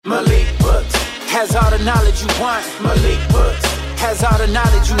Has all the knowledge you want. Malik Books. Has all the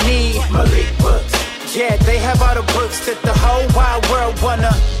knowledge you need. Malik Books. Yeah, they have all the books that the whole wide world wanna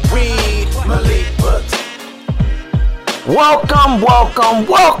read. Malik Books.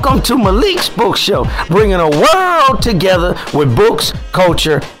 Welcome to Malik's Book Show, bringing a world together with books,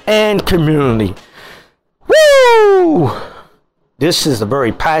 culture, and community. Woo! This is a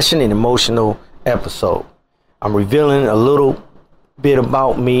very passionate and emotional episode. I'm revealing a little bit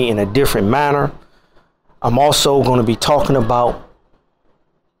about me in a different manner. I'm also going to be talking about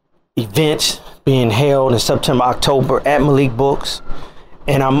events being held in September, October at Malik Books.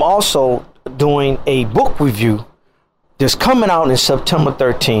 And I'm also doing a book review that's coming out in September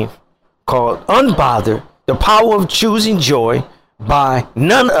 13th called Unbothered, The Power of Choosing Joy by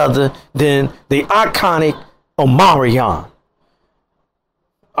none other than the iconic Omarion.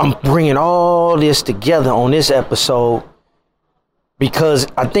 I'm bringing all this together on this episode because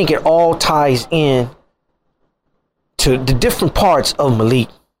I think it all ties in to the different parts of Malik.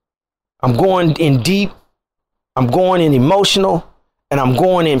 I'm going in deep, I'm going in emotional, and I'm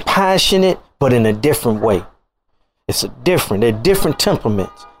going in passionate, but in a different way. They're different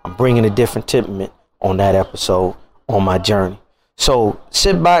temperaments. I'm bringing a different temperament on that episode on my journey. So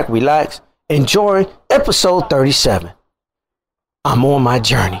sit back, relax, enjoy episode 37. I'm on my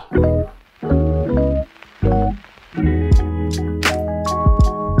journey.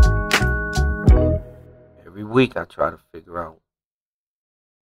 Every week I try to figure out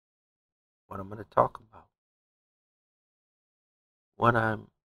what I'm going to talk about, what I'm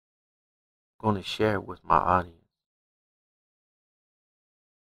going to share with my audience,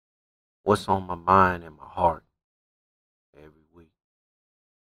 what's on my mind and my heart every week.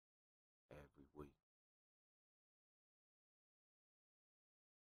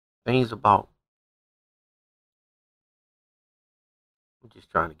 Things about, I'm just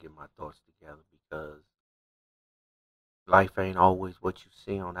trying to get my thoughts together because life ain't always what you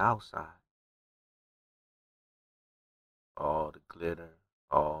see on the outside. All the glitter,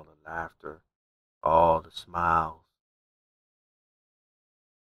 all the laughter, all the smiles.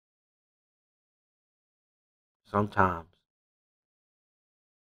 Sometimes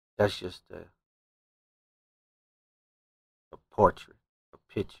that's just a portrait, a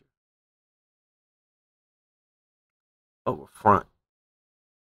picture of a front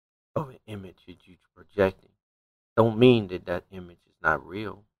of an image that you're projecting. Don't mean that that image is not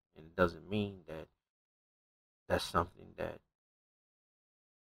real, and it doesn't mean that that's something that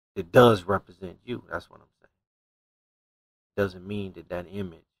it does represent you. That's what I'm saying. It doesn't mean that that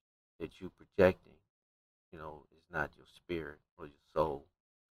image that you're projecting, is not your spirit or your soul,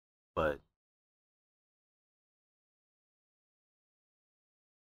 but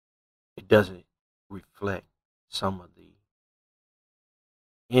it doesn't reflect some of the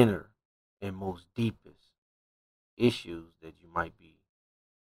inner and most deepest issues that you might be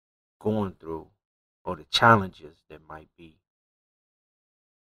going through or the challenges that might be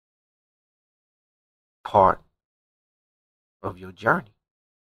part of your journey.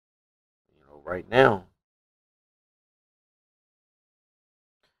 Right now,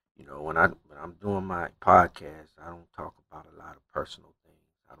 when I'm doing my podcast, I don't talk about a lot of personal things.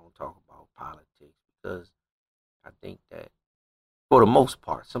 I don't talk about politics because I think that for the most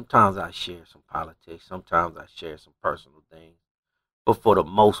part, sometimes I share some politics, sometimes I share some personal things, but for the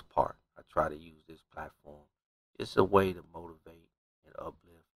most part, I try to use this platform. It's a way to motivate and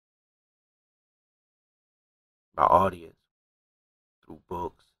uplift my audience through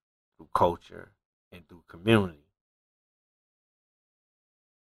books, through culture, and through community.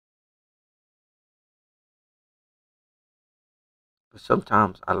 But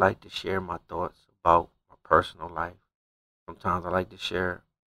sometimes I like to share my thoughts about my personal life. Sometimes I like to share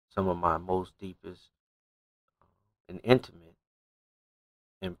some of my most deepest and intimate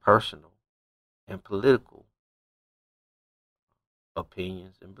and personal and political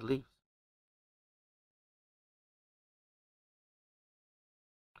opinions and beliefs.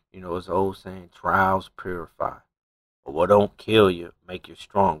 It's the old saying, trials purify, or what don't kill you make you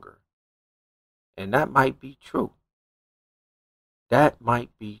stronger. And that might be true. That might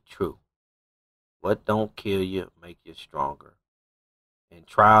be true. What don't kill you make you stronger. And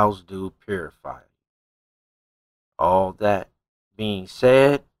trials do purify you. All that being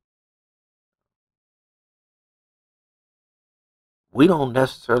said, we don't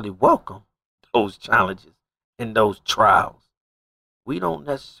necessarily welcome those challenges and those trials. We don't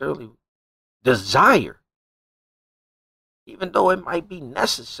necessarily desire, even though it might be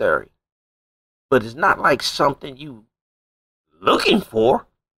necessary, but it's not like something you looking for.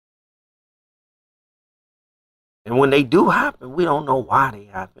 And when they do happen, we don't know why they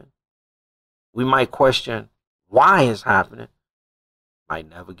happen. We might question why it's happening. Might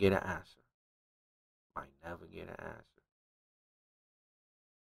never get an answer. Might never get an answer.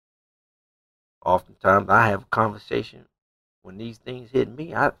 Oftentimes I have a conversation when these things hit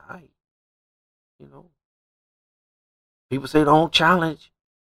me. I you know, people say don't challenge,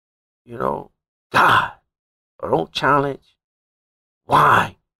 God, or don't challenge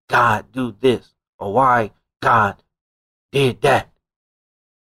why God do this or why God did that.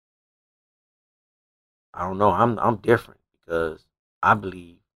 I don't know. I'm different because I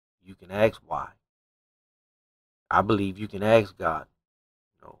believe you can ask why. I believe you can ask God,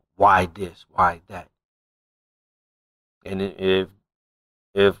 why this, why that. And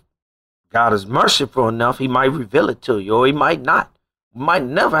if God is merciful enough, he might reveal it to you, or he might not. Might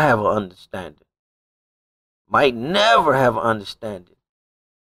never have an understanding. Might never have an understanding.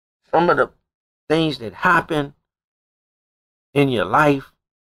 Some of the things that happen in your life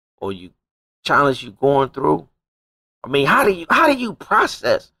or you challenge you going through. I mean, how do you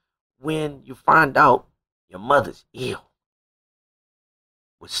process when you find out your mother's ill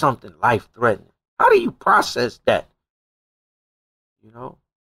with something life threatening? How do you process that?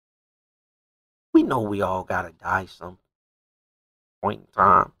 We know we all gotta die some point in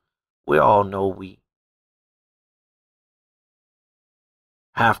time. We all know we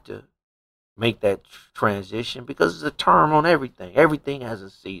have to make that transition because it's a term on everything. Everything has a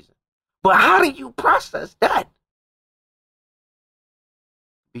season. But how do you process that?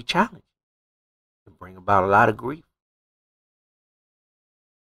 Be challenged. It bring about a lot of grief.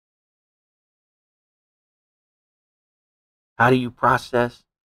 How do you process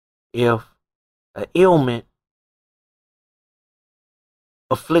if an ailment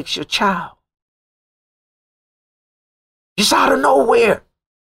afflicts your child? Just out of nowhere.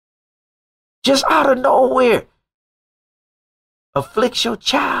 Just out of nowhere. Afflicts your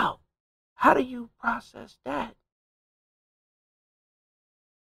child. How do you process that?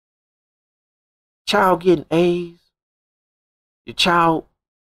 Child getting A's. Your child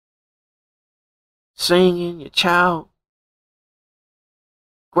singing. Your child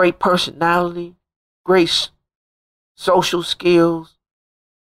great personality. Great social skills.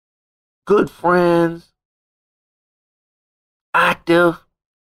 Good friends. Active.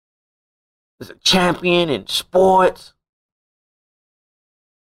 Is a champion in sports.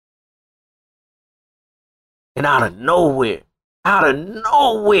 And out of nowhere,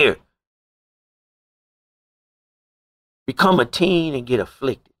 become a teen and get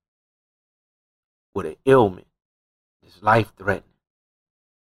afflicted with an ailment that's life-threatening.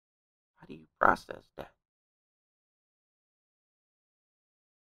 How do you process that?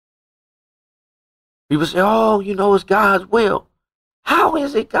 People say, it's God's will. How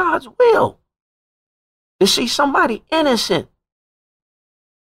is it God's will to see somebody innocent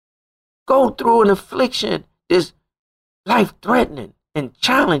go through an affliction that's life-threatening and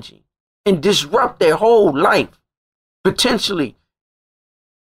challenging and disrupt their whole life, potentially?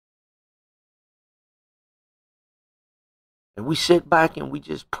 And we sit back and we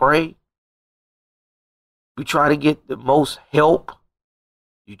just pray. We try to get the most help.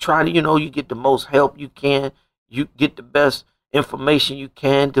 You try to, you get the most help you can. You get the best information you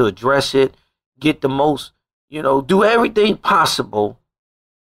can to address it. Get the most, do everything possible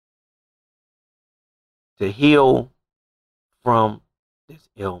to heal from this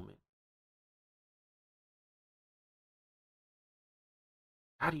ailment.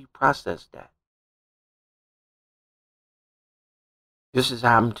 How do you process that? This has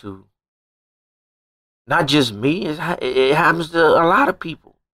happened to not just me, it happens to a lot of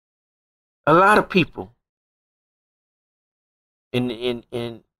people. A lot of people in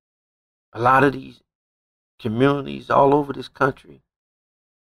a lot of these communities all over this country.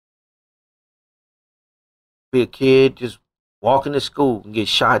 Be a kid just walking to school and get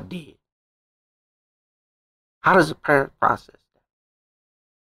shot dead. How does a parent process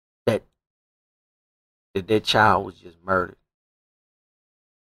that? That their child was just murdered.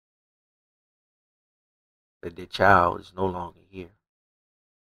 That their child is no longer here.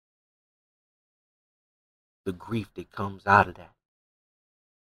 The grief that comes out of that.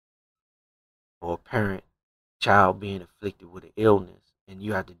 Or a parent, child being afflicted with an illness, and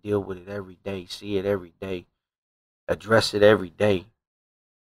you have to deal with it every day, see it every day, address it every day.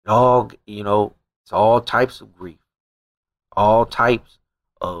 It's all types of grief. All types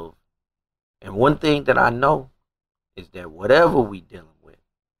of, and one thing that I know is that whatever we dealing with,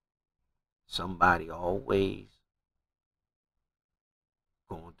 somebody always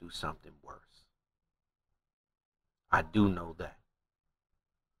going through something worse. I do know that.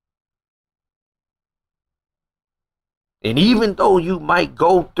 And even though you might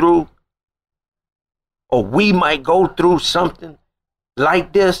go through or we might go through something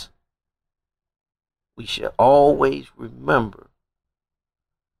like this, we should always remember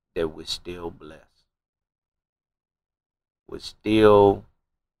that we're still blessed. We still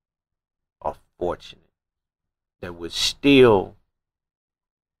are fortunate. That we still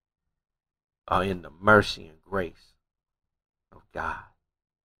are in the mercy and grace of God.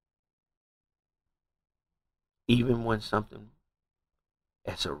 Even when something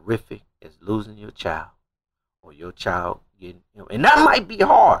as horrific as losing your child, or your child getting, and that might be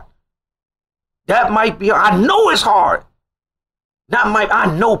hard. That might be, I know it's hard.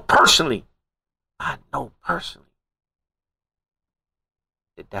 I know personally that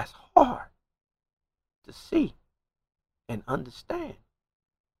that's hard to see and understand.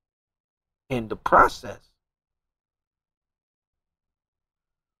 In the process,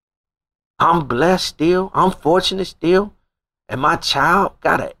 I'm blessed still, I'm fortunate still, and my child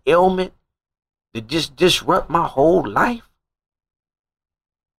got an ailment that just disrupt my whole life.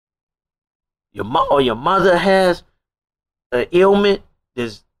 Your mother has an ailment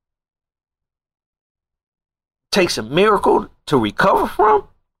that takes a miracle to recover from.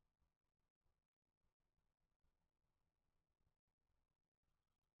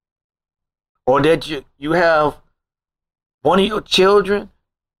 Or that you have one of your children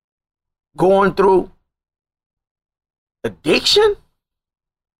going through addiction,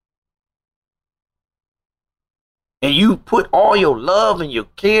 and you put all your love and your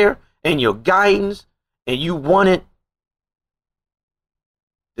care and your guidance, and you wanted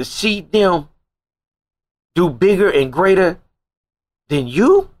to see them do bigger and greater than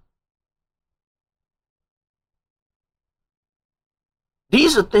you.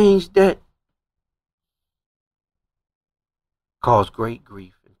 These are things that cause great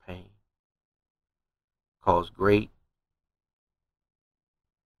grief and pain, cause great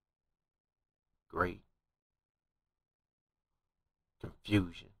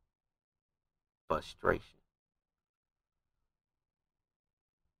confusion, frustration.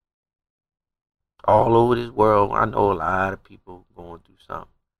 All over this world, I know a lot of people going through something.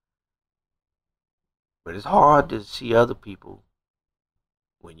 But it's hard to see other people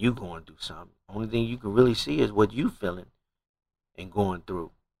when you going through something. Only thing you can really see is what you feeling and going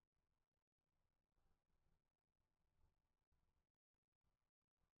through.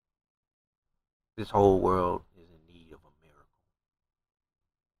 This whole world is in need of a miracle.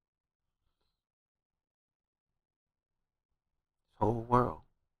 This whole world.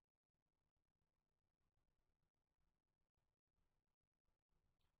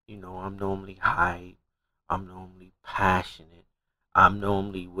 I'm normally high. I'm normally passionate. I'm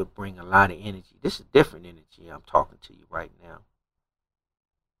normally would bring a lot of energy. This is different energy. I'm talking to you right now.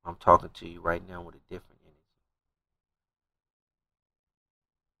 I'm talking to you right now with a different energy.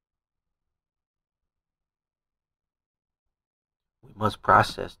 We must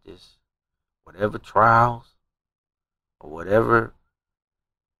process this. Whatever trials or whatever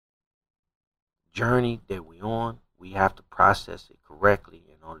journey that we're on, we have to process it correctly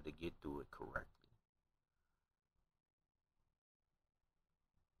in order to get through it correctly.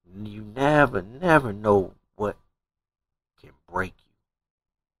 You never know what can break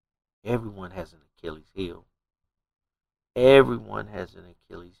you. Everyone has an Achilles heel. Everyone has an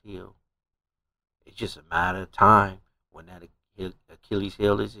Achilles heel. It's just a matter of time when that Achilles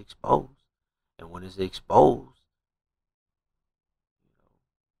heel is exposed. And when it's exposed,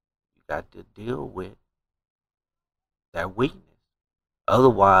 you got to deal with that weakness.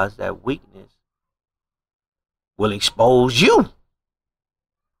 Otherwise, that weakness will expose you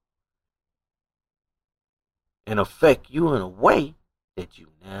and affect you in a way that you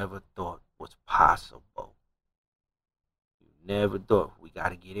never thought was possible. You never thought. We got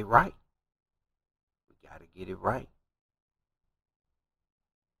to get it right. We got to get it right.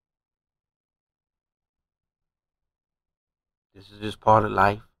 This is just part of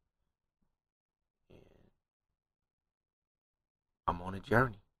life. And I'm on a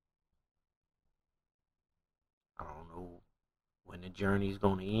journey. I don't know when the journey is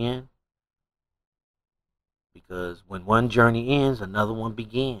going to end. Because when one journey ends, another one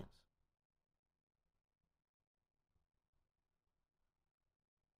begins.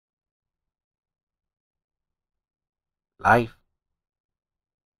 Life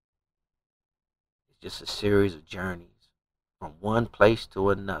is just a series of journeys from one place to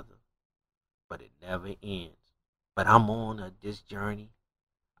another, but it never ends. But I'm on this journey.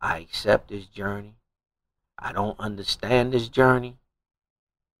 I accept this journey. I don't understand this journey,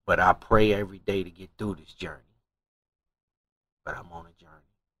 but I pray every day to get through this journey. But I'm on a journey.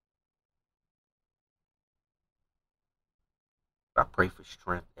 I pray for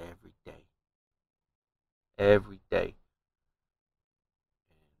strength every day. every day.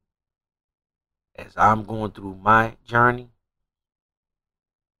 As I'm going through my journey,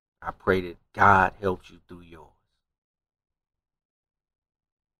 I pray that God helps you through yours.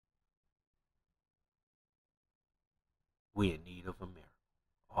 We're in need of a miracle,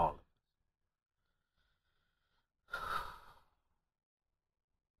 all of us.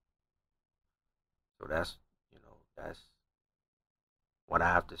 So that's what I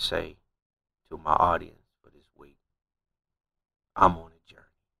have to say to my audience for this week. I'm on a journey.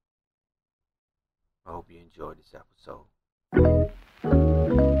 I hope you enjoyed this episode.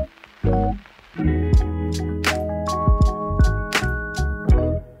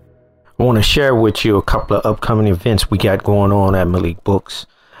 I want to share with you a couple of upcoming events we got going on at Malik Books.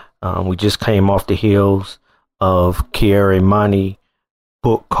 We just came off the heels of Kiara Imani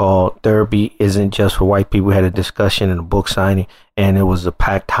book called Therapy Isn't Just for White People. We had a discussion and a book signing, and it was a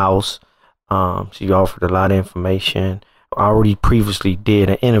packed house. She offered a lot of information. I already previously did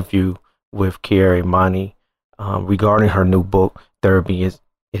an interview with Kiara Imani regarding her new book, Therapy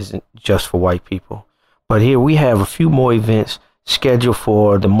Isn't Just for White People. But here we have a few more events scheduled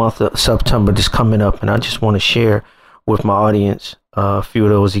for the month of September that's coming up, and I just want to share with my audience a few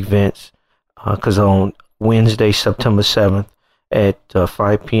of those events, because on Wednesday, September 7th at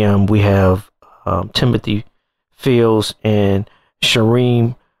 5 p.m. we have Timothy Fields and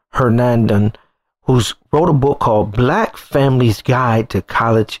Shareem Hernandez, who's wrote a book called Black Families Guide to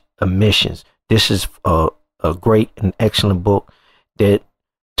College Admissions. This is a great and excellent book that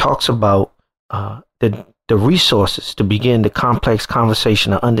talks about the resources to begin the complex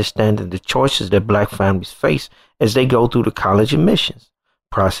conversation of understanding the choices that Black families face as they go through the college admissions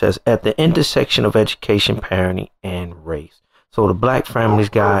process at the intersection of education, parenting, and race. So the Black Families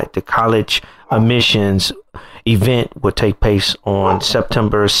Guide to College Admissions event will take place on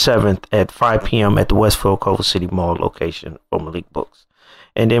September 7th at 5 p.m. at the Westfield Culver City Mall location for Malik Books.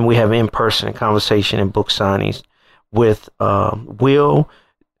 And then we have in-person conversation and book signings with Will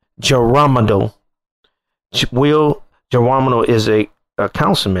Geronimo. Will Geronimo is a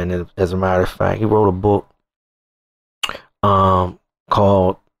councilman, as a matter of fact. He wrote a book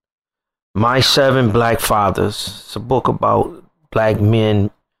called My 7 Black Fathers. It's a book about Black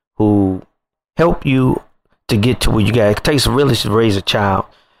men who help you to get to where you got. It takes a village to raise a child.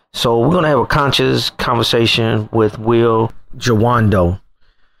 So we're going to have a conscious conversation with Will Geronimo.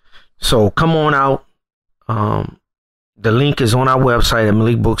 So come on out. The link is on our website at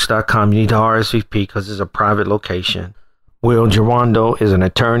malikbooks.com. You need to RSVP because it's a private location. Will Geronimo is an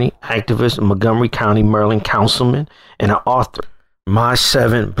attorney, activist, a Montgomery County, Maryland councilman, and an author. My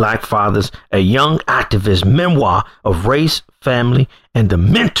 7 Black Fathers, a young activist memoir of race, family, and the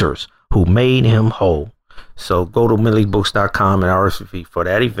mentors who made him whole. So go to malikbooks.com and RSVP for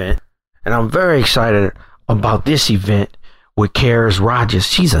that event. And I'm very excited about this event with Karis Rogers.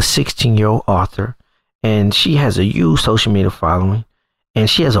 She's a 16-year-old author, and she has a huge social media following, and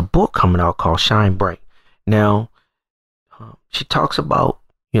she has a book coming out called Shine Bright. Now, she talks about,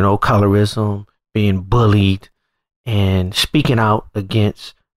 colorism, being bullied, and speaking out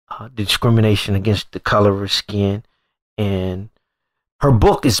against discrimination against the color of her skin. And her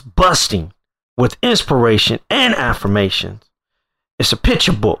book is busting with inspiration and affirmations. It's a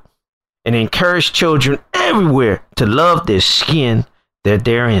picture book and encourage children everywhere to love their skin that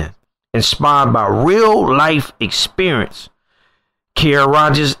they're in. Inspired by real life experience. Kiara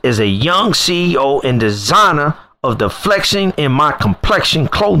Rogers is a young CEO and designer of the Flexing in My Complexion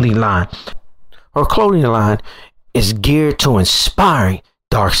clothing line. Her clothing line is geared to inspiring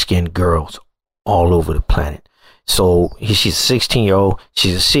dark-skinned girls all over the planet. So she's a 16-year-old.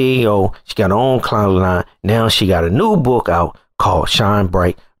 She's a CEO. She got her own clothing line. Now she got a new book out called Shine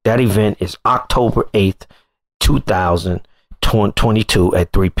Bright. That event is October 8th, 2022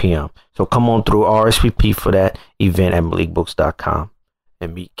 at 3 p.m. So come on through RSVP for that event at malikbooks.com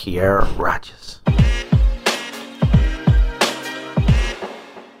and meet Kiara Rogers.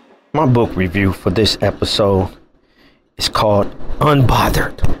 My book review for this episode is called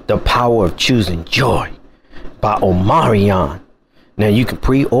Unbothered, The Power of Choosing Joy by Omarion. Now you can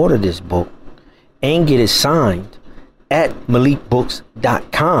pre-order this book and get it signed at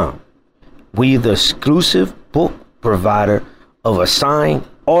malikbooks.com. We're the exclusive book provider of a signed,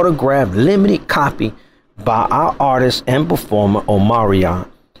 autographed, limited copy by our artist and performer Omarion.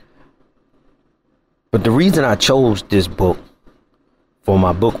 But the reason I chose this book for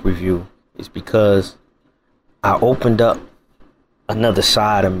my book review is because I opened up another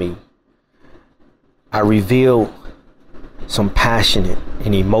side of me. I revealed some passionate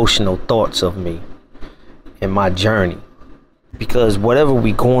and emotional thoughts of me in my journey. Because whatever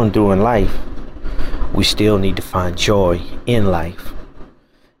we're going through in life, we still need to find joy in life.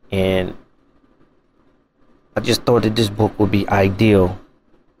 And I just thought that this book would be ideal.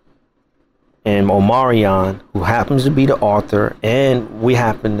 And Omarion, who happens to be the author, and we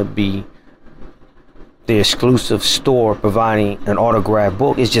happen to be the exclusive store providing an autographed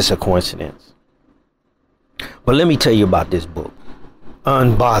book, is just a coincidence. But let me tell you about this book,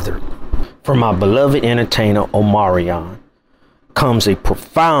 Unbothered. From my beloved entertainer Omarion comes a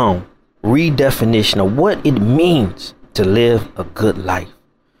profound redefinition of what it means to live a good life,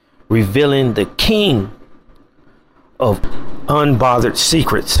 revealing the king of unbothered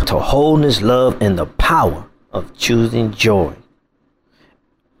secrets to wholeness, love, and the power of choosing joy.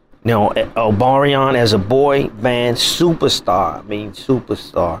 Now, Omarion, as a boy band superstar,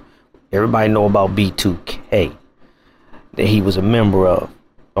 everybody know about B2K, that he was a member of.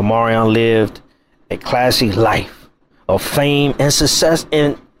 Omarion lived a classy life of fame and success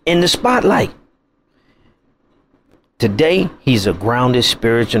in the spotlight. Today, he's a grounded,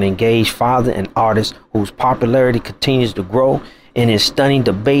 spiritual, engaged father and artist whose popularity continues to grow. In his stunning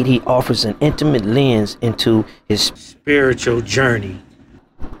debate, he offers an intimate lens into his spiritual journey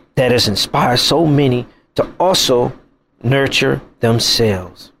that has inspired so many to also nurture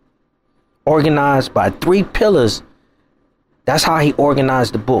themselves. Organized by 3 pillars. That's how he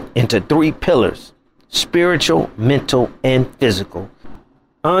organized the book, into 3 pillars: spiritual, mental, and physical.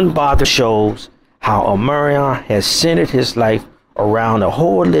 Unbothered shows how Omarion has centered his life around a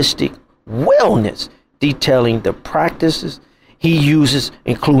holistic wellness, detailing the practices he uses,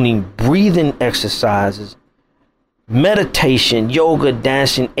 including breathing exercises, meditation, yoga,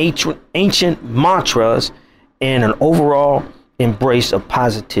 dancing, ancient mantras, and an overall embrace of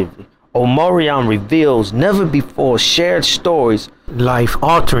positivity. Omarion reveals never before shared stories,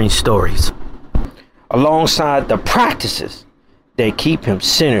 life-altering stories, alongside the practices that keep him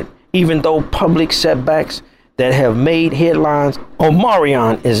centered. Even though public setbacks that have made headlines,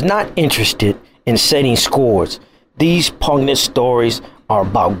 Omarion is not interested in setting scores. These poignant stories are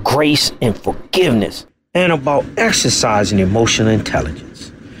about grace and forgiveness, and about exercising emotional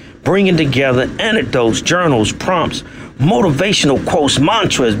intelligence, bringing together anecdotes, journals, prompts, motivational quotes,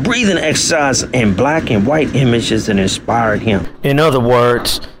 mantras, breathing exercises, and black and white images that inspired him. In other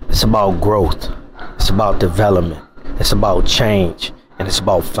words, it's about growth, it's about development, it's about change, and it's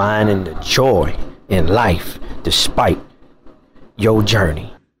about finding the joy in life despite your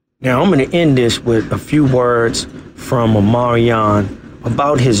journey. Now, I'm going to end this with a few words from Omarion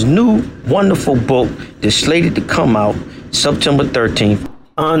about his new wonderful book that's slated to come out September 13th,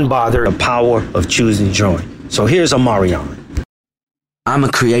 Unbothered, The Power of Choosing Joy. So here's Omarion. I'm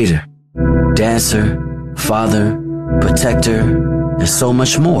a creator, dancer, father, protector, and so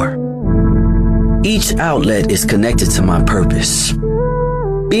much more. Each outlet is connected to my purpose.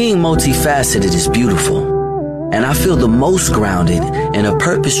 Being multifaceted is beautiful, and I feel the most grounded in a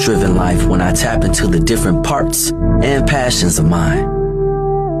purpose-driven life when I tap into the different parts and passions of mine.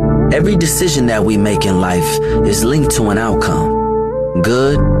 Every decision that we make in life is linked to an outcome,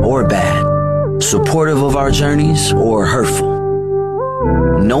 good or bad, supportive of our journeys or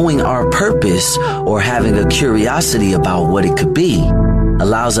hurtful. Knowing our purpose or having a curiosity about what it could be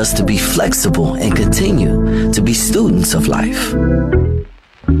allows us to be flexible and continue to be students of life.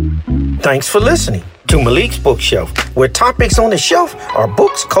 Thanks for listening to Malik's Bookshelf, where topics on the shelf are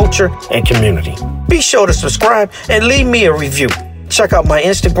books, culture, and community. Be sure to subscribe and leave me a review. Check out my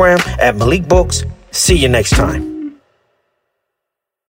Instagram at Malik Books. See you next time.